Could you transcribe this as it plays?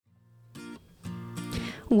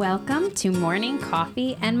Welcome to Morning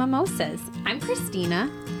Coffee and Mimosas. I'm Christina.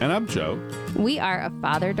 And I'm Joe. We are a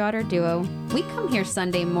father-daughter duo. We come here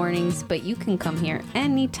Sunday mornings, but you can come here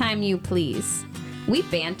anytime you please. We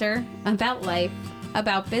banter about life,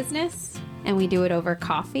 about business, and we do it over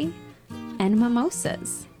coffee and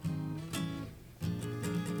mimosas.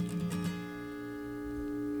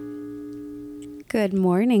 Good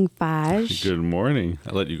morning, Faj. Good morning.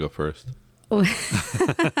 I'll let you go first.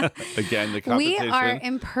 Again, the competition. We are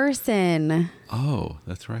in person. Oh,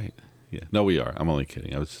 that's right. Yeah. No, we are. I'm only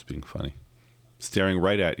kidding. I was just being funny. Staring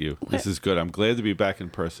right at you. What? This is good. I'm glad to be back in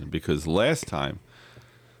person because last time.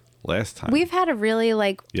 We've had a really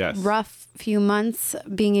rough few months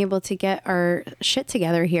being able to get our shit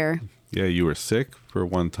together here. Yeah, you were sick for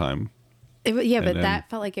one time. But that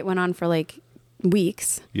felt like it went on for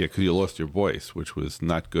weeks. Yeah, because you lost your voice, which was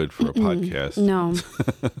not good for a podcast. No.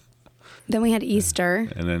 Then we had Easter.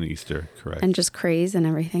 And then Easter, correct. And just craze and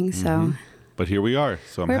everything, so. Mm-hmm. But here we are,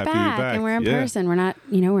 so I'm happy to be back. And we're in person. We're not,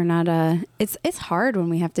 it's hard when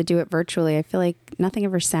we have to do it virtually. I feel like nothing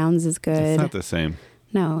ever sounds as good. It's not the same.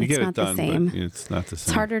 No, it's not the same. It's not the same.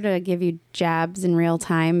 It's harder to give you jabs in real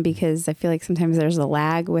time because I feel like sometimes there's a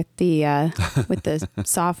lag with the with the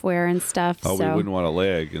software and stuff. Oh, so. We wouldn't want to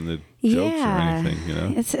lag in the jokes or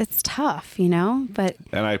anything, It's tough, but.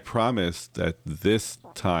 And I promise that this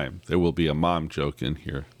time there will be a mom joke in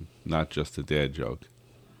here, not just a dad joke.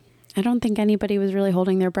 I don't think anybody was really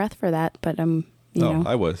holding their breath for that, but No,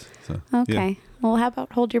 I was. So, okay. Yeah. Well, how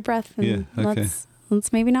about hold your breath and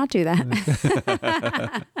let's maybe not do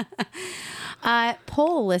that.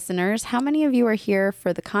 Poll listeners, how many of you are here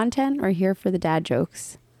for the content or here for the dad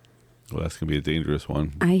jokes? Well, that's going to be a dangerous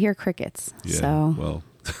one. I hear crickets. Yeah, so. Well,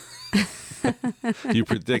 you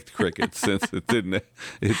predict crickets since it didn't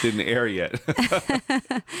air yet.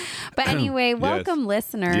 But anyway, welcome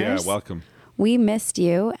listeners. Yeah, welcome. We missed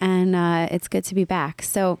you, and it's good to be back.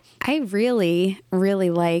 So I really, really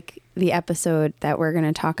like the episode that we're going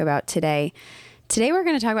to talk about today. Today we're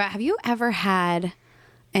going to talk about, have you ever had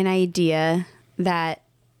an idea that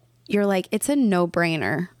you're like, it's a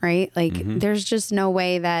no-brainer, right? There's just no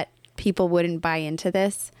way that people wouldn't buy into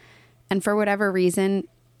this. And for whatever reason,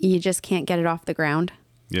 you just can't get it off the ground.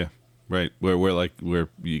 Yeah, right. Where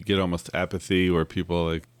you get almost apathy or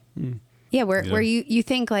people Yeah, where you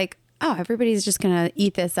think oh, everybody's just going to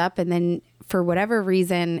eat this up. And then for whatever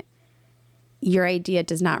reason, your idea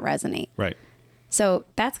does not resonate. Right. So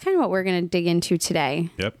that's kind of what we're going to dig into today.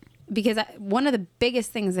 Yep. Because one of the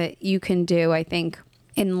biggest things that you can do, I think,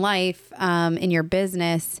 in life, in your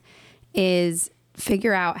business, is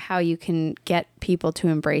figure out how you can get people to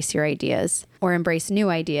embrace your ideas or embrace new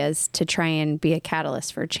ideas to try and be a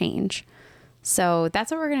catalyst for change. So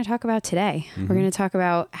that's what we're going to talk about today. Mm-hmm. We're going to talk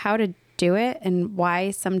about how to do it and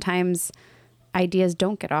why sometimes ideas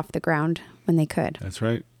don't get off the ground when they could. That's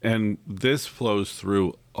right. And this flows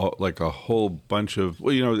through a whole bunch of,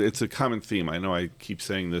 it's a common theme. I know I keep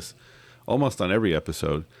saying this almost on every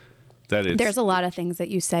episode. There's a lot of things that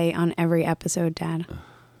you say on every episode, Dad.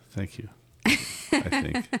 Thank you. I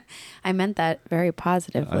think. I meant that very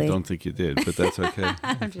positively. I don't think you did, but that's okay.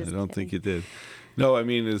 I don't kidding. think you did. No, I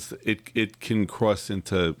mean, it can cross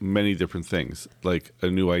into many different things, like a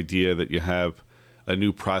new idea that you have, a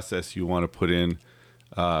new process you want to put in,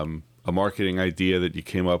 a marketing idea that you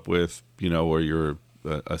came up with, or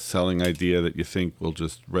a selling idea that you think will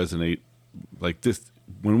just resonate like this.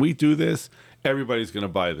 When we do this, everybody's going to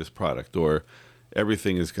buy this product, or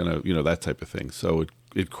everything is going to, that type of thing. So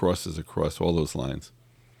it crosses across all those lines.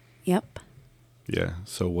 Yep. Yeah.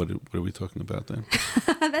 So what are we talking about then?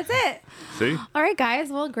 That's it. See? All right, guys.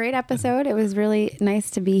 Well, great episode. It was really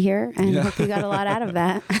nice to be here, and hope you got a lot out of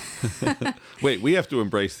that. Wait, we have to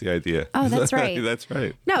embrace the idea. Oh, that's right. That's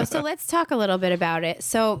right. No, so let's talk a little bit about it.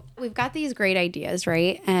 So we've got these great ideas,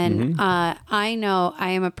 right? And I know I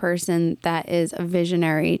am a person that is a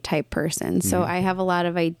visionary type person. So I have a lot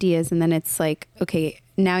of ideas, and then it's like, okay,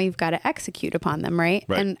 now you've got to execute upon them, right?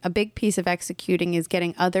 And a big piece of executing is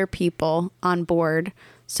getting other people on board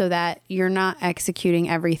so that you're not executing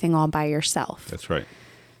everything all by yourself. That's right.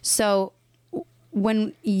 So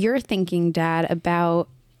when you're thinking, Dad, about,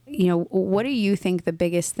 what do you think the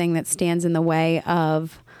biggest thing that stands in the way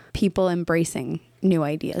of people embracing new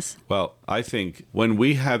ideas? Well, I think when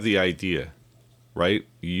we have the idea, right,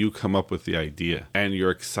 you come up with the idea and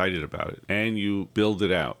you're excited about it and you build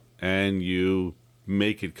it out and you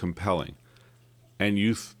make it compelling and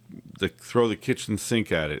you throw the kitchen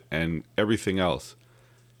sink at it and everything else.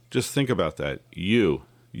 Just think about that. You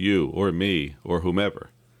or me or whomever,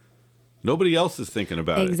 Nobody else is thinking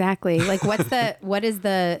about it. Exactly. Like what is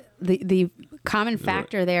the common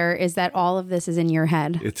factor there is that all of this is in your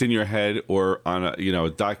head. It's in your head or on a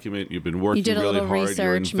document. You've been working really hard. Research,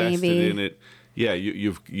 you're invested maybe in it. Yeah,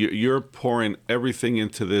 you're pouring everything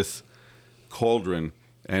into this cauldron,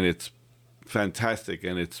 and it's fantastic,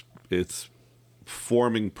 and it's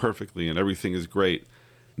forming perfectly, and everything is great.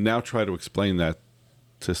 Now try to explain that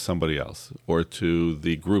to somebody else or to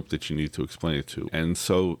the group that you need to explain it to. And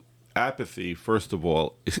so apathy, first of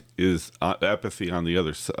all, is apathy on the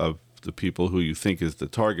other side of the people who you think is the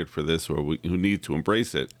target for this or who need to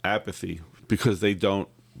embrace it. Apathy, because they don't.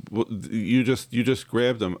 You just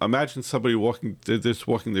grab them. Imagine somebody they're just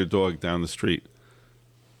walking their dog down the street,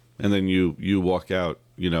 and then you walk out,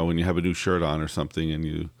 and you have a new shirt on or something, and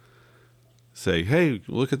you say, "Hey,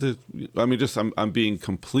 look at this." I mean, I'm being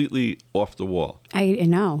completely off the wall. I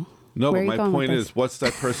know. No, but my point is, what's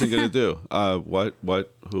that person going to do? What,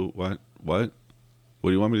 who, what do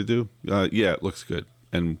you want me to do? Yeah, it looks good,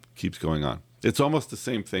 and keeps going on. It's almost the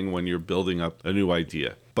same thing when you're building up a new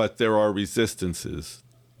idea, but there are resistances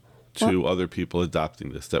to other people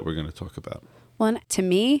adopting this that we're going to talk about. Well, and to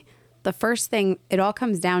me, the first thing it all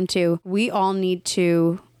comes down to, we all need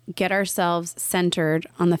to get ourselves centered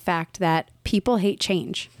on the fact that people hate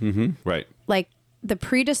change. Mm-hmm. Right. Like, the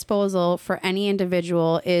predisposal for any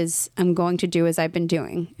individual is, I'm going to do as I've been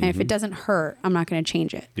doing. And if it doesn't hurt, I'm not going to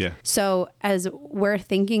change it. Yeah. So as we're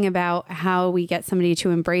thinking about how we get somebody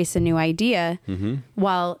to embrace a new idea,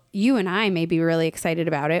 while you and I may be really excited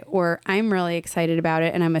about it, or I'm really excited about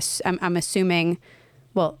it, and I'm assuming,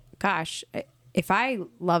 well, gosh, if I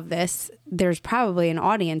love this, there's probably an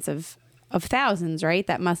audience of thousands, right?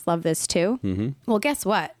 That must love this too. Mm-hmm. Well, guess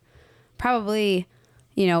what? Probably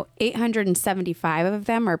 875 of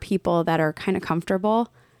them are people that are kind of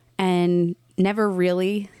comfortable and never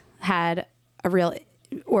really had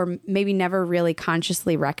or maybe never really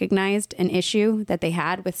consciously recognized an issue that they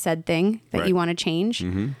had with said thing that you want to change.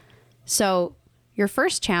 Mm-hmm. So your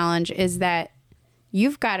first challenge is that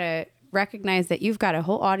you've got to recognize that you've got a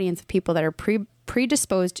whole audience of people that are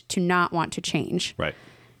predisposed to not want to change. Right.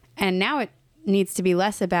 And now it needs to be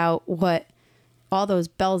less about what all those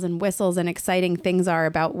bells and whistles and exciting things are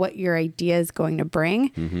about what your idea is going to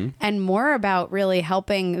bring, and more about really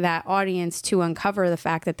helping that audience to uncover the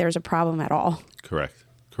fact that there's a problem at all. Correct.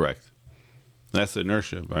 That's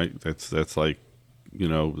inertia, right? That's like,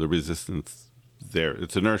 the resistance there.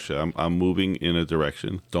 It's inertia. I'm moving in a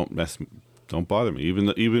direction. Don't bother me.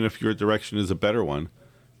 Even if your direction is a better one,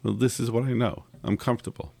 well, this is what I know. I'm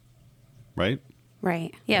comfortable, right?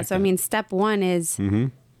 Right. Yeah. Okay. So, I mean, step one is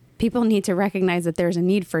people need to recognize that there's a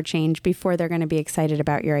need for change before they're going to be excited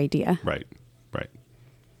about your idea. Right.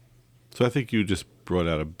 So I think you just brought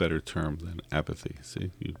out a better term than apathy.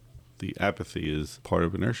 See, the apathy is part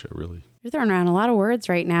of inertia, really. You're throwing around a lot of words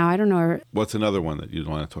right now. I don't know. What's another one that you'd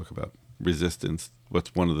want to talk about? Resistance.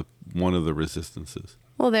 What's one of the resistances?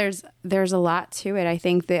 Well, there's a lot to it. I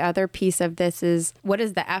think the other piece of this is, what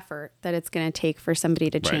is the effort that it's going to take for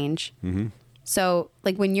somebody to change? Right. Mm-hmm. So,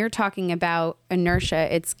 like, when you're talking about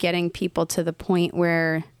inertia, it's getting people to the point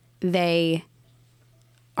where they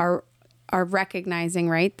are recognizing,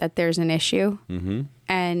 right, that there's an issue,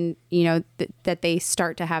 and that they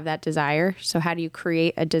start to have that desire. So, how do you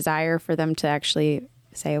create a desire for them to actually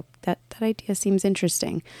say, oh, that idea seems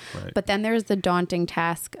interesting? Right. But then there's the daunting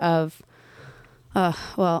task of,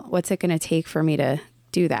 well, what's it going to take for me to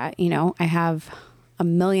do that? I have a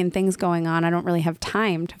million things going on. I don't really have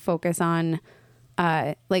time to focus on,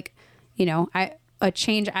 a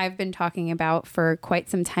change I've been talking about for quite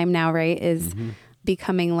some time now, right, is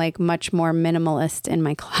becoming like much more minimalist in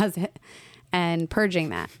my closet and purging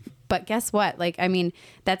that. But guess what?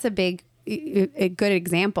 That's a good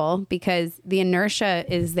example, because the inertia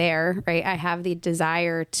is there, right? I have the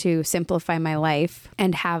desire to simplify my life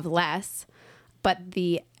and have less, but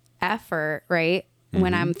the effort, right?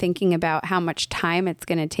 When I'm thinking about how much time it's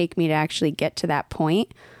going to take me to actually get to that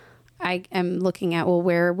point, I am looking at, well,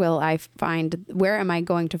 where am I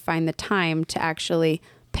going to find the time to actually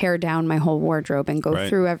pare down my whole wardrobe and go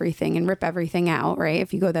through everything and rip everything out, right?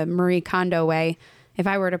 If you go the Marie Kondo way, if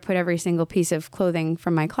I were to put every single piece of clothing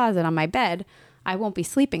from my closet on my bed, I won't be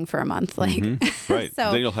sleeping for a month. Right.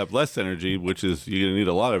 So then you'll have less energy, which is, you're going to need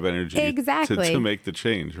a lot of energy to make the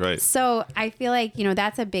change. Right. So I feel like,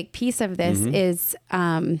 that's a big piece of this is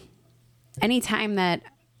anytime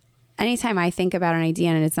I think about an idea,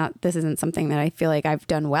 and this isn't something that I feel like I've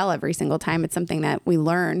done well every single time. It's something that we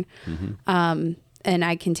learn. And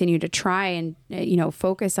I continue to try and,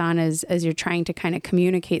 focus on as you're trying to kind of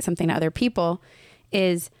communicate something to other people,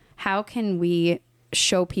 is how can we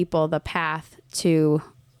show people the path to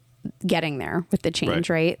getting there with the change,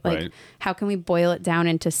 right? Like, how can we boil it down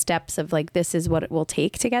into steps of like, this is what it will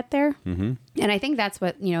take to get there? Mm-hmm. And I think that's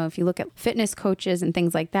what, if you look at fitness coaches and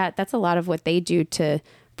things like that, that's a lot of what they do to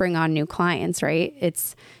bring on new clients, right?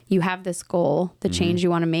 It's, you have this goal, the change you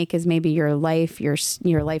want to make is maybe your life, your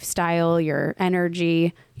lifestyle, your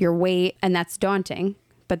energy, your weight, and that's daunting,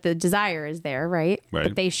 but the desire is there, right?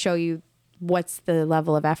 But they show you what's the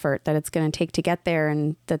level of effort that it's going to take to get there,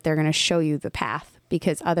 and that they're going to show you the path,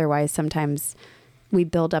 because otherwise sometimes we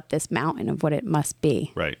build up this mountain of what it must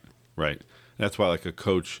be. Right. That's why, like,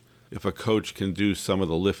 if a coach can do some of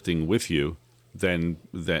the lifting with you, then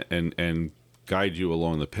and guide you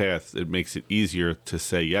along the path, it makes it easier to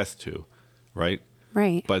say yes to, right?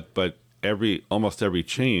 Right. But almost every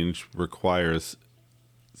change requires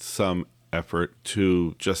some effort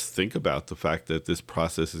to just think about the fact that this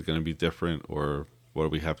process is going to be different, or what do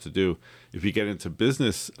we have to do. If you get into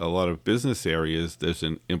business, a lot of business areas, there's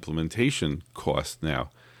an implementation cost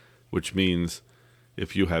now, which means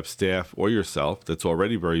if you have staff or yourself that's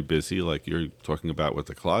already very busy, like you're talking about with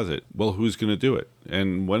the closet, well, who's going to do it?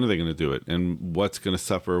 And when are they going to do it? And what's going to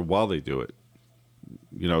suffer while they do it?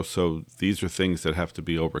 So these are things that have to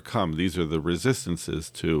be overcome. These are the resistances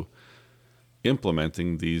to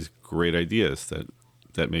implementing these great ideas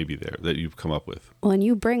that may be there, that you've come up with. Well, and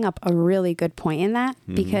you bring up a really good point in that,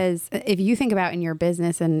 because if you think about in your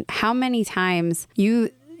business and how many times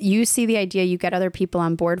you see the idea, you get other people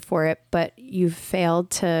on board for it, but you've failed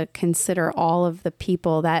to consider all of the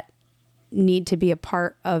people that need to be a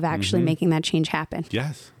part of actually making that change happen.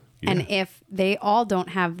 Yes. Yeah. And if they all don't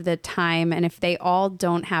have the time, and if they all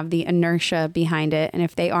don't have the inertia behind it, and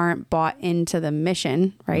if they aren't bought into the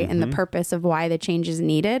mission, right, and the purpose of why the change is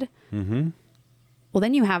needed, well,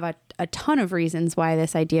 then you have a ton of reasons why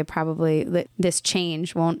this idea probably, this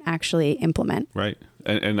change won't actually implement. Right.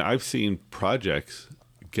 And I've seen projects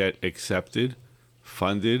get accepted,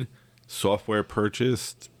 funded, software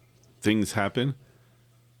purchased, things happen,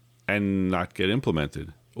 and not get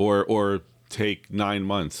implemented, or take 9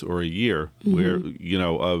 months or a year, where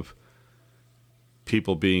of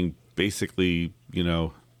people being basically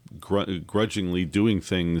grudgingly doing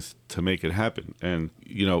things to make it happen. And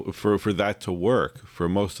for that to work, for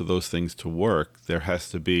most of those things to work, there has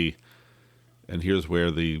to be, and here's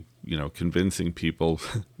where the convincing people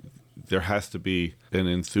there has to be an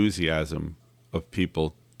enthusiasm of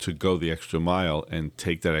people to go the extra mile and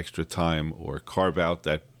take that extra time, or carve out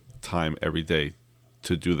that time every day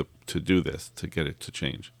to do this, to get it to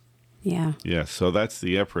change. Yeah. Yeah. So that's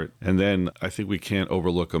the effort. And then I think we can't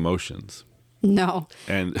overlook emotions. No.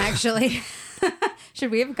 And actually,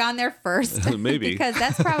 should we have gone there first? Maybe. Because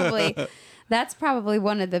that's probably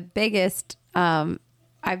one of the biggest.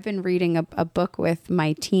 I've been reading a book with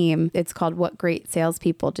my team. It's called What Great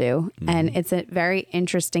Salespeople Do. And it's a very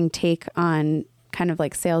interesting take on kind of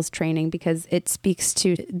like sales training, because it speaks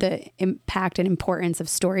to the impact and importance of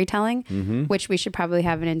storytelling, which we should probably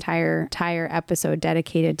have an entire episode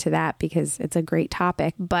dedicated to that, because it's a great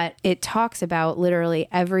topic. But it talks about literally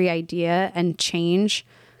every idea and change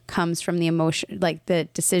comes from the emotion, like the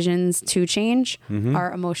decisions to change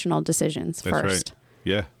are emotional decisions That's first.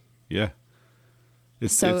 Right. Yeah.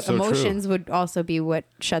 So it's so emotions true. would also be what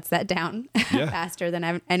shuts that down faster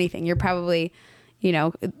than anything. You're probably,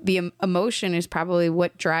 the emotion is probably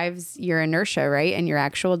what drives your inertia, right? And your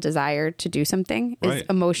actual desire to do something is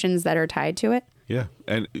emotions that are tied to it. Yeah.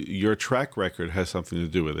 And your track record has something to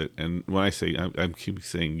do with it. And when I say, I keep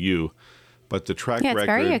saying you, but the track record. Yeah, it's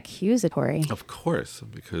very accusatory. Of course,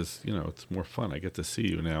 because, it's more fun. I get to see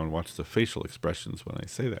you now and watch the facial expressions when I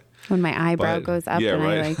say that. When my eyebrow goes up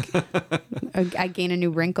and I gain a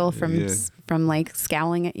new wrinkle from like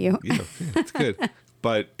scowling at you. Yeah, it's good.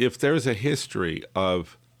 But if there's a history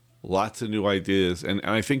of lots of new ideas, and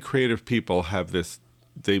I think creative people have this,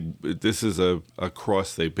 this is a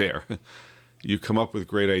cross they bear. You come up with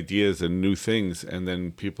great ideas and new things, and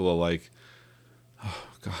then people are like, oh,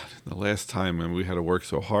 God, the last time, and we had to work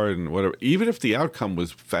so hard and whatever. Even if the outcome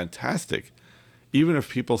was fantastic, even if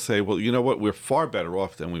people say, well, you know what, we're far better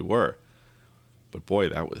off than we were. But boy,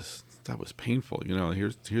 that was painful.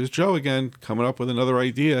 Here's Joe again coming up with another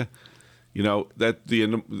idea.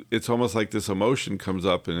 It's almost like this emotion comes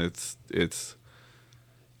up, and it's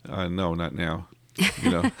no, not now.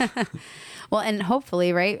 Well, and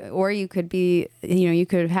hopefully, right? Or you could be, you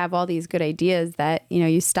could have all these good ideas that,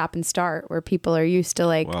 you stop and start, where people are used to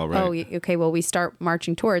like, we start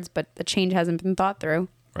marching towards, but the change hasn't been thought through.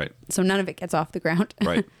 Right. So none of it gets off the ground.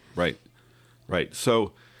 Right.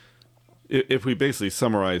 So if we basically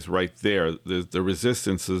summarize right there, the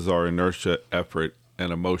resistances are inertia, effort,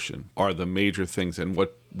 and emotion are the major things. And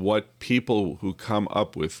what people who come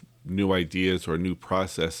up with new ideas or new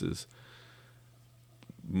processes,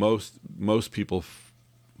 most people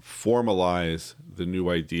formalize the new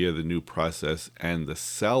idea, the new process, and the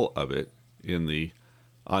sell of it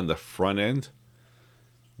on the front end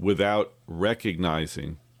without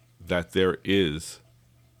recognizing that there is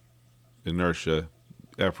inertia,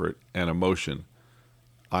 effort, and emotion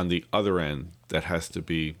on the other end that has to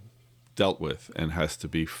be dealt with and has to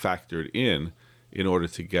be factored in order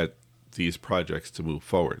to get these projects to move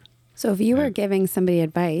forward. So if you were giving somebody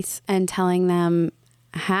advice and telling them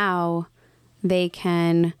how they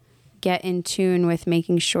can get in tune with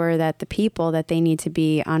making sure that the people that they need to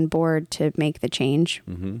be on board to make the change,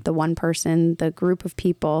 the one person, the group of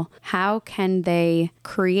people, how can they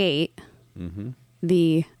create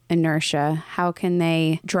the inertia? How can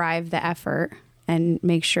they drive the effort and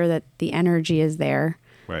make sure that the energy is there?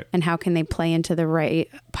 Right. And how can they play into the right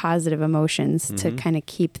positive emotions to kind of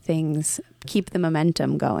keep the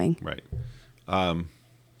momentum going? Right.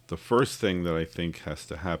 The first thing that I think has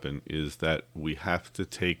to happen is that we have to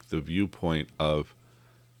take the viewpoint of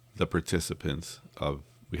the participants.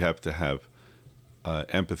 We have to have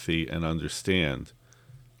empathy and understand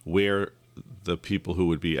where the people who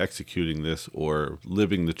would be executing this or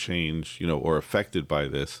living the change, or affected by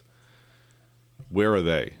this, where are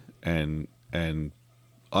they? And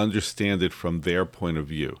understand it from their point of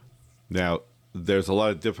view. Now, there's a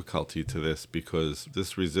lot of difficulty to this because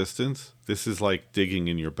this resistance, this is like digging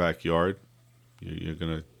in your backyard. You're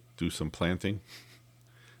going to do some planting.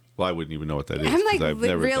 Well, I wouldn't even know what that is. I'm like, I've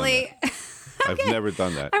never really? done that. I've never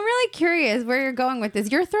done that. I'm really curious where you're going with this.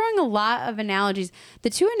 You're throwing a lot of analogies. The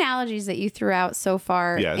two analogies that you threw out so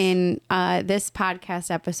far in this podcast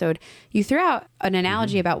episode, you threw out an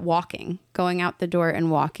analogy about walking, going out the door and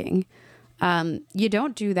walking. You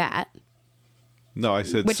don't do that. No, I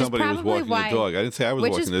said somebody was walking a dog. I didn't say I was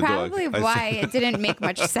walking the dog. Which is probably why it didn't make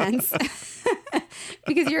much sense.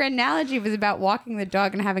 Because your analogy was about walking the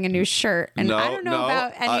dog and having a new shirt. And I don't know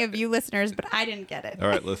about any of you listeners, but I didn't get it. All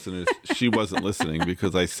right, listeners, she wasn't listening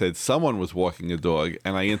because I said someone was walking a dog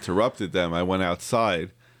and I interrupted them. I went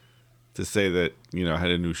outside to say that, I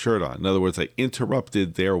had a new shirt on. In other words, I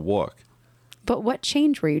interrupted their walk. But what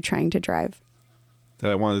change were you trying to drive?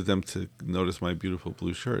 That I wanted them to notice my beautiful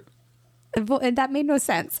blue shirt. And that made no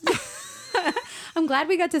sense. I'm glad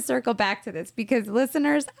we got to circle back to this because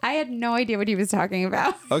listeners, I had no idea what he was talking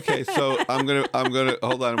about. Okay, so I'm gonna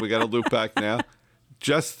hold on. We got to loop back now.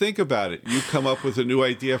 Just think about it. You come up with a new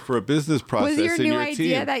idea for a business process in your team. Was your new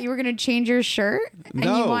idea that you were going to change your shirt? No.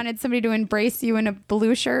 And you wanted somebody to embrace you in a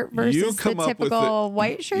blue shirt versus the typical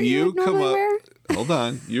white shirt you would normally wear? Hold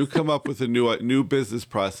on. You come up with a new business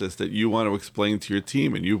process that you want to explain to your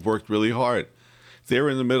team, and you've worked really hard. They're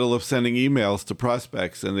in the middle of sending emails to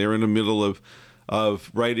prospects, and they're in the middle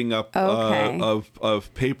of writing up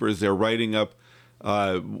of papers. They're writing up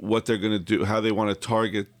what they're going to do, how they want to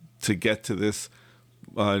target to get to this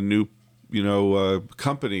new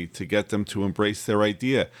company, to get them to embrace their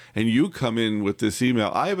idea. And you come in with this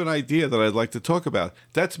email. I have an idea that I'd like to talk about.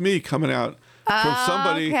 That's me coming out from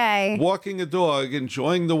somebody walking a dog,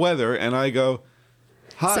 enjoying the weather, and I go,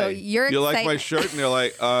 hi, so you like my shirt? And they're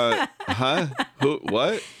like, huh? Who?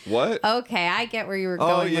 What? Okay, I get where you were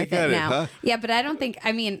going with it now. Huh? Yeah, but I don't think,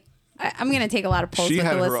 I'm going to take a lot of polls with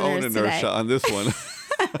the listeners today. She had her own inertia on this one.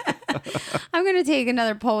 I'm going to take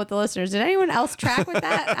another poll with the listeners. Did anyone else track with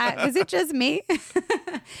that? Was it just me?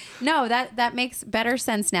 No, that makes better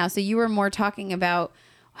sense now. So you were more talking about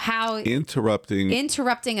how interrupting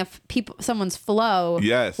someone's flow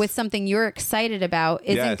with something you're excited about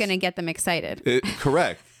isn't going to get them excited.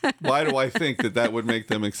 Correct. Why do I think that would make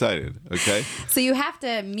them excited? Okay. So you have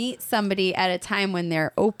to meet somebody at a time when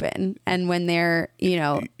they're open and when they're,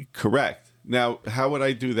 Correct. Now, how would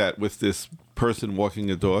I do that with this person walking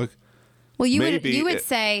a dog? Well, you would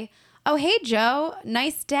say, "Oh, hey, Joe,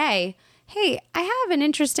 nice day. Hey, I have an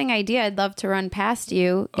interesting idea I'd love to run past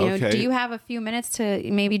you. Do you have a few minutes to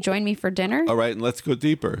maybe join me for dinner?" All right, and let's go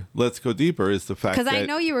deeper. Let's go deeper is the fact that... Because I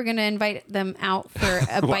know you were going to invite them out for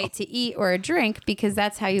a bite to eat or a drink because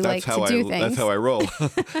that's how you like to do things. That's how I roll.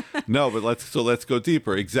 No, but let's go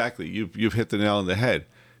deeper. Exactly. You've hit the nail on the head.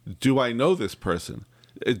 Do I know this person?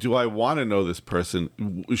 Do I want to know this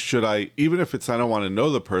person? Should I, even if I don't want to know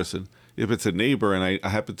the person, if it's a neighbor and I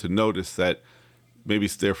happen to notice that maybe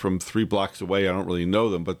they're from 3 blocks away, I don't really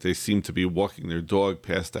know them, but they seem to be walking their dog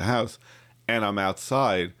past the house, and I'm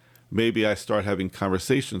outside, maybe I start having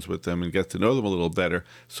conversations with them and get to know them a little better,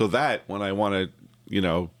 so that when I want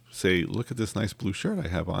to, say, look at this nice blue shirt I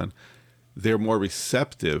have on, they're more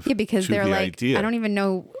receptive because to they're the like, idea. I don't even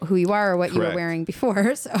know who you are or what you were Correct. wearing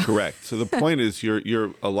before. So Correct. So the point is,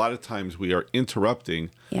 you're a lot of times we are interrupting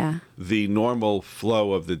yeah. the normal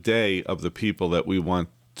flow of the day of the people that we want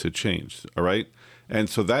to change. All right. And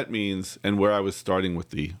so that means, and where I was starting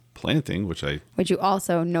with the planting, which you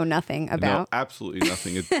also know nothing know about. absolutely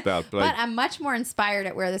nothing about. But I'm much more inspired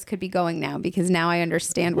at where this could be going now, because now I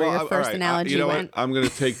understand where your first analogy you know went. What? I'm going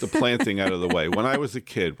to take the planting out of the way. When I was a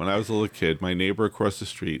little kid, my neighbor across the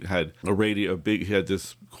street had he had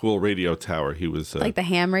this cool radio tower. He was Like the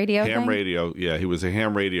ham radio ham thing? radio. Yeah, he was a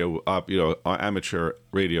ham radio, amateur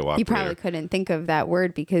radio operator. You probably couldn't think of that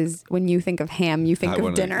word, because when you think of ham, you think I of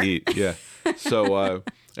wanted to dinner. eat, yeah. So,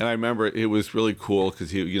 and I remember it was really cool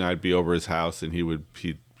because I'd be over his house and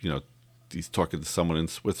he's talking to someone in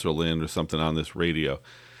Switzerland or something on this radio,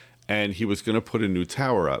 and he was going to put a new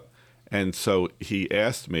tower up, and so he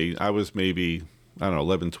asked me. I was maybe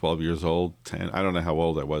 11, 12 years old, 10. I don't know how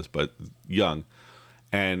old I was, but young,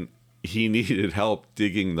 and he needed help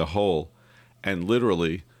digging the hole, and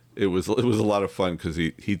literally it was a lot of fun because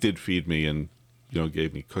he did feed me and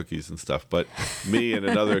gave me cookies and stuff. But me and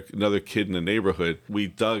another kid in the neighborhood, we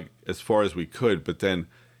dug as far as we could. But then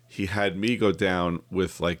he had me go down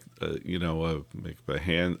with like a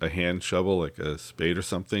hand shovel, like a spade or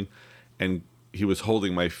something, and he was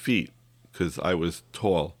holding my feet because I was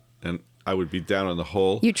tall, and I would be down on the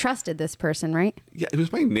hole. You trusted this person, right? Yeah, it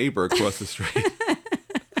was my neighbor across the street.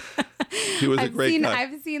 He was a great guy.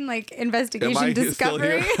 I've seen like Investigation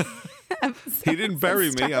Discovery. He didn't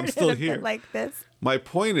bury me. I'm still here. Like this. My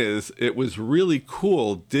point is, it was really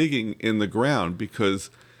cool digging in the ground because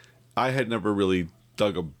I had never really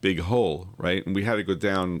dug a big hole, right? And we had to go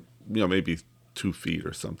down, maybe 2 feet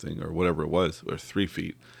or something, or whatever it was, or 3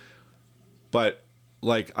 feet. But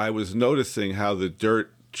like I was noticing how the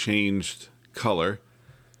dirt changed color,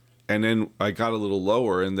 and then I got a little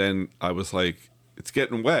lower, and then I was like, it's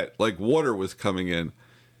getting wet. Like water was coming in.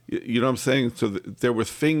 You know what I'm saying? So there were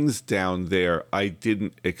things down there I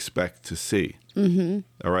didn't expect to see. Mm-hmm.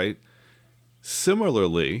 All right.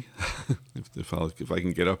 Similarly, if I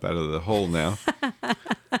can get up out of the hole now,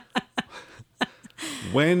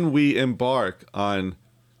 when we embark on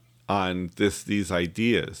these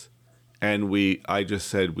ideas, and I just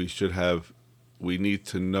said we need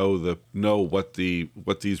to know what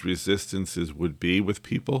these resistances would be with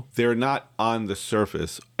people. They're not on the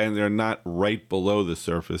surface, and they're not right below the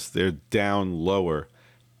surface. They're down lower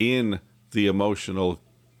in the emotional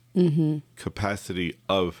capacity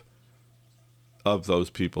of those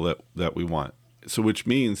people that we want. So which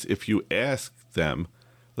means if you ask them,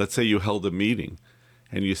 let's say you held a meeting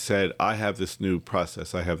and you said, I have this new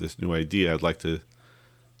process, I have this new idea I'd like to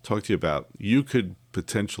talk to you about. You could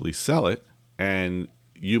potentially sell it, and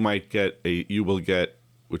you will get,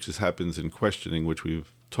 which happens in questioning, which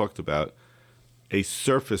we've talked about, a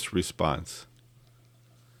surface response.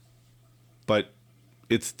 But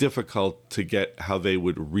it's difficult to get how they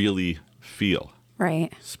would really feel.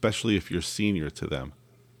 Right. Especially if you're senior to them.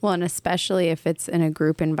 Well, and especially if it's in a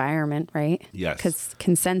group environment, right? Yes. Because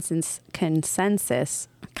consensus,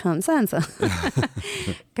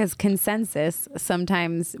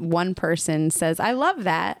 sometimes one person says, I love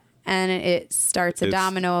that. And it starts a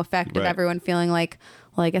domino effect of everyone feeling like,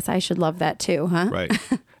 well, I guess I should love that too, huh? Right.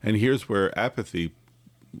 And here's where apathy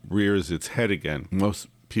rears its head again. Most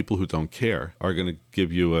people who don't care are going to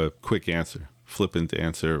give you a quick answer, flippant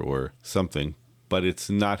answer or something, but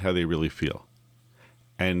it's not how they really feel.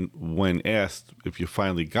 And when asked if you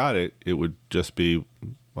finally got it, it would just be,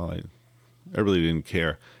 well, I really didn't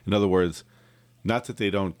care. In other words, not that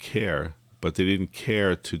they don't care, but they didn't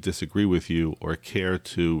care to disagree with you or care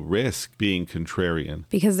to risk being contrarian.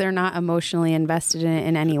 Because they're not emotionally invested in it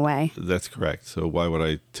in any way. That's correct. So why would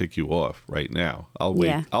I tick you off right now? I'll wait.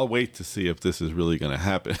 Yeah. I'll wait to see if this is really going to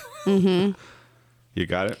happen. Mm-hmm. You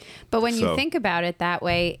got it? But when you think about it that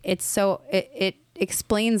way, it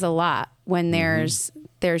explains a lot when there's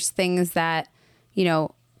things that,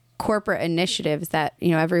 corporate initiatives that,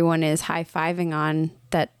 everyone is high-fiving on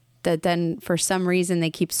that then for some reason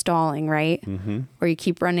they keep stalling, right? Mm-hmm. Or you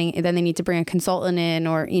keep running, and then they need to bring a consultant in,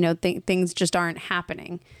 or, things just aren't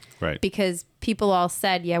happening. Right. Because people all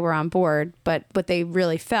said, yeah, we're on board. But what they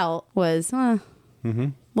really felt was,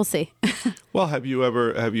 we'll see. Well, have you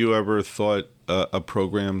ever thought a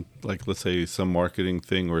program, like let's say some marketing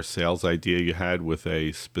thing or sales idea you had with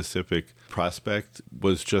a specific prospect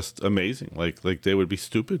was just amazing? Like they would be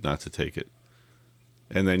stupid not to take it.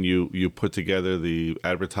 And then you put together the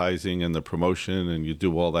advertising and the promotion, and you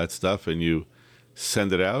do all that stuff, and you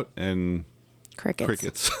send it out, and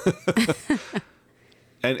crickets.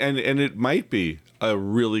 And it might be a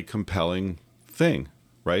really compelling thing,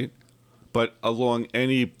 right? But along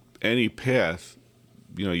any path,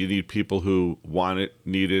 you know, you need people who want it,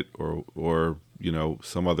 need it, or you know,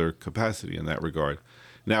 some other capacity in that regard.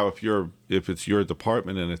 Now, if it's your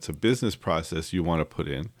department and it's a business process you want to put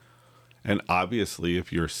in, and obviously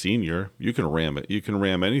if you're senior, you can ram it. You can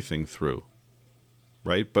ram anything through,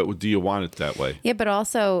 right? But do you want it that way? Yeah, but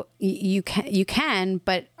also you can,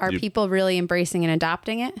 but are people really embracing and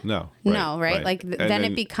adopting it? No. No, right? Like then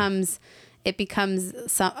it becomes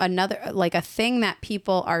another, like a thing that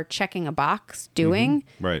people are checking a box doing,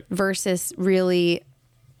 right? Versus really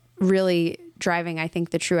driving, I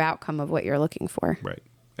think, the true outcome of what you're looking for. Right.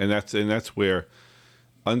 And that's where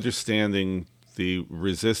understanding the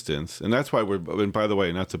resistance, and that's why and by the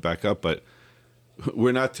way, not to back up, but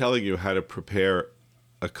we're not telling you how to prepare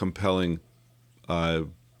a compelling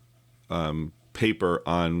paper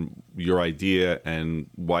on your idea and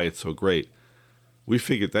why it's so great. We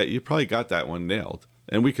figured that you probably got that one nailed,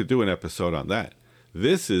 and we could do an episode on that.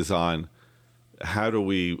 This is on how do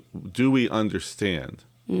we understand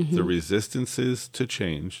the resistances to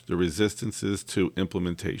change, the resistances to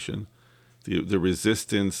implementation, the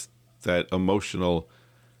resistance that emotional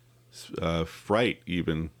fright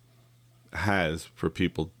even has for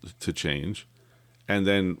people to change. And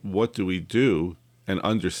then what do we do and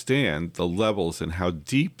understand the levels and how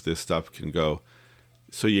deep this stuff can go.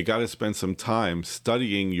 So you got to spend some time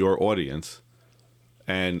studying your audience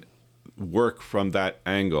and work from that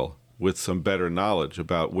angle with some better knowledge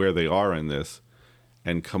about where they are in this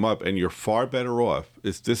and come up. And you're far better off.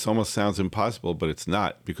 This almost sounds impossible, but it's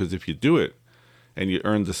not, because if you do it and you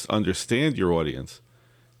understand your audience,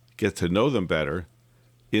 get to know them better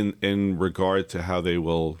in regard to how they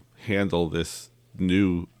will handle this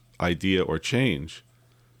new idea or change,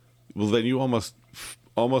 well, then you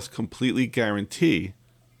almost completely guarantee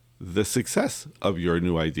the success of your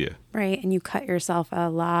new idea. Right. And you cut yourself a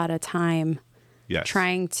lot of time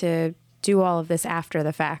trying to do all of this after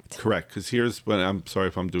the fact. Correct. Because here's when, I'm sorry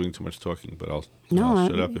if I'm doing too much talking, but I'll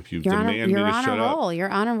shut up if you demand me to shut up.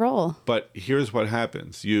 You're on a roll. But here's what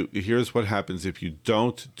happens. Here's what happens if you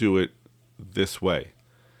don't do it this way.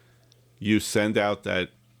 You send out that,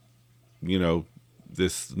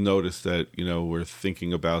 this notice that, we're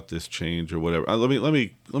thinking about this change or whatever. Let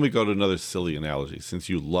me go to another silly analogy, since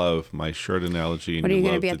you love my shirt analogy. And what, are you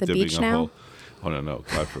going to be at the beach now? Oh, no,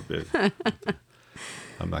 God forbid.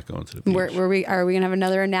 I'm not going to the beach. Are we going to have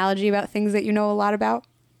another analogy about things that you know a lot about?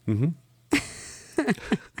 Mm-hmm.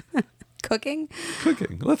 Cooking.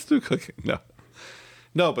 Let's do cooking.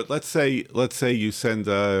 No, but let's say you send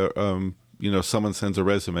someone sends a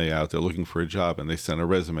resume out. They're looking for a job, and they send a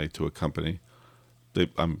resume to a company.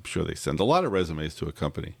 I'm sure they send a lot of resumes to a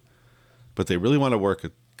company, but they really want to work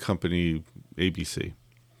at company ABC,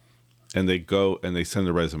 and they go and they send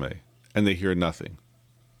a resume, and they hear nothing.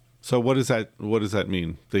 So what does that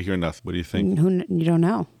mean? They hear nothing. What do you think? You don't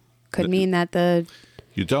know. Could mean that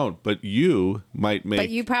you don't, but you might make. But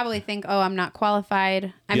you probably think, oh, I'm not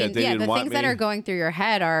qualified. The things that are going through your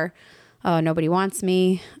head are, oh, nobody wants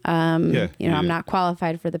me. I'm not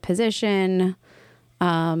qualified for the position.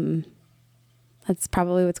 That's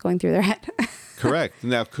probably what's going through their head. Correct.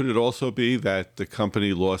 Now, could it also be that the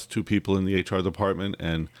company lost 2 people in the HR department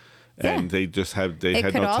and they just had no time to get back to you?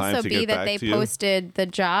 It could also be that they posted the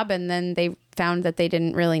job and then they found that they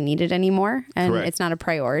didn't really need it anymore, and Correct. It's not a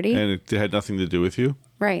priority. And it had nothing to do with you?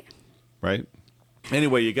 Right.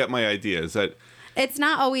 Anyway, you get my idea. Is that... It's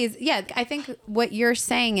not always, I think what you're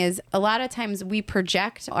saying is a lot of times we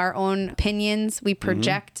project our own opinions. We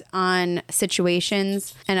project on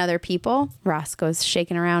situations and other people. Rosco's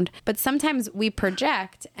shaking around. But sometimes we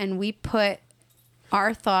project and we put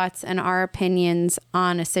our thoughts and our opinions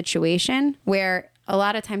on a situation where a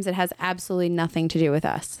lot of times it has absolutely nothing to do with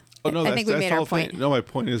us. Oh, no, I think we made our point. No, my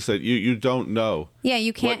point is that you don't know. Yeah,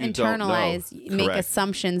 you can't internalize, make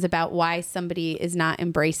assumptions about why somebody is not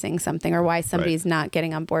embracing something or why somebody's not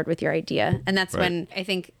getting on board with your idea. And that's when I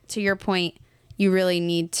think, to your point, you really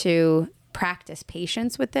need to practice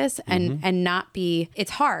patience with this and not be,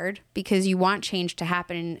 it's hard because you want change to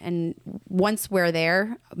happen. And once we're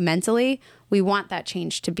there mentally, we want that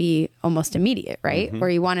change to be almost immediate, right? Or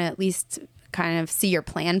you want to at least kind of see your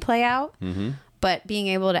plan play out. But being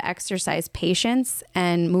able to exercise patience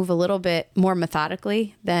and move a little bit more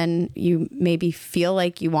methodically than you maybe feel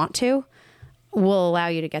like you want to will allow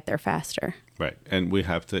you to get there faster. Right. And we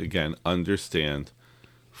have to, again,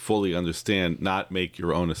 fully understand, not make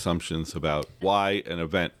your own assumptions about why an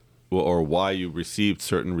event or why you received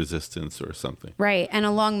certain resistance or something. Right. And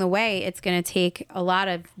along the way, it's going to take a lot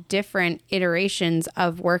of different iterations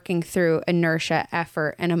of working through inertia,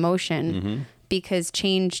 effort, and emotion because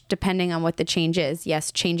change, depending on what the change is, yes,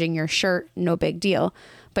 changing your shirt, no big deal,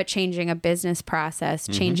 but changing a business process,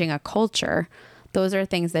 changing a culture, those are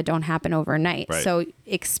things that don't happen overnight. Right. So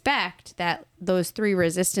expect that those 3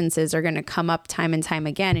 resistances are going to come up time and time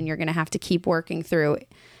again, and you're going to have to keep working through,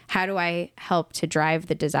 how do I help to drive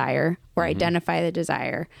the desire or identify the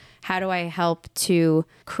desire? How do I help to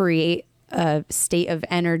create a state of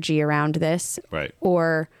energy around this, Right.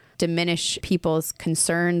 or diminish people's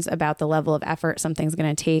concerns about the level of effort something's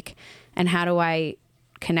going to take? And how do I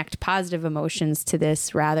connect positive emotions to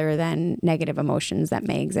this rather than negative emotions that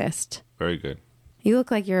may exist? Very good. You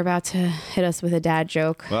look like you're about to hit us with a dad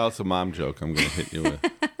joke. Well, it's a mom joke. I'm going to hit you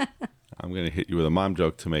with. I'm going to hit you with a mom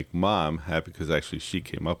joke to make mom happy, because actually she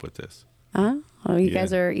came up with this. Oh, you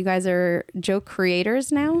guys are joke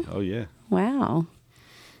creators now? Oh yeah. Wow.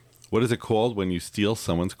 What is it called when you steal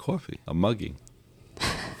someone's coffee? A mugging.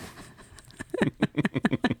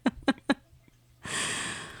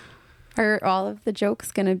 Are all of the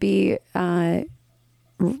jokes going to be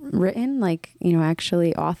written, like,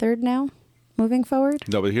 actually authored now, moving forward?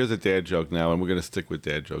 No, but here's a dad joke now, and we're going to stick with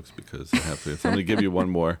dad jokes because I have to. So I'm going to give you one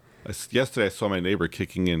more. Yesterday, I saw my neighbor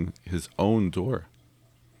kicking in his own door.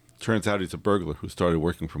 Turns out he's a burglar who started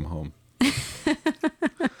working from home.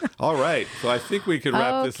 All right, so I think we can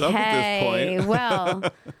wrap this up at this point. Well,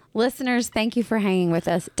 listeners, thank you for hanging with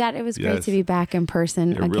us. Dad, it was great to be back in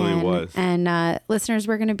person again. It really was. And listeners,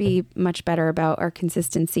 we're going to be much better about our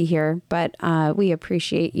consistency here, but we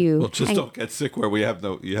appreciate you. Well, just don't get sick where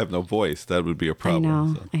you have no voice. That would be a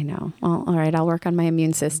problem. I know. Well, all right, I'll work on my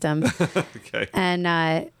immune system. Okay.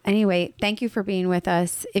 And anyway, thank you for being with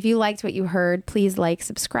us. If you liked what you heard, please like,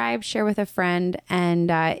 subscribe, share with a friend.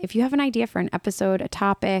 And if you have an idea for an episode, a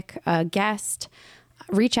topic, a guest,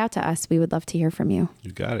 reach out to us. We would love to hear from you.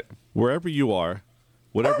 You got it. Wherever you are,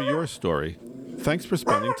 whatever your story, thanks for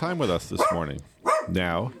spending time with us this morning.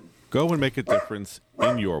 Now, go and make a difference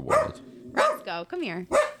in your world. Rosco, come here.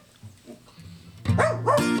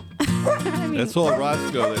 That's all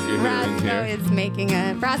Rosco that you're hearing here. Rosco is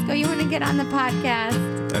making Rosco, you want to get on the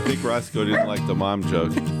podcast? I think Rosco didn't like the mom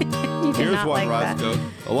joke. Here's one, Rosco.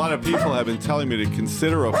 A lot of people have been telling me to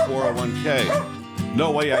consider a 401k.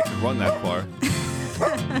 No way I could run that far.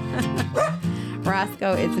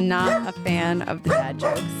 Rosco is not a fan of the dad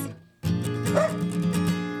jokes.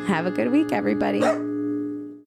 Have a good week, everybody.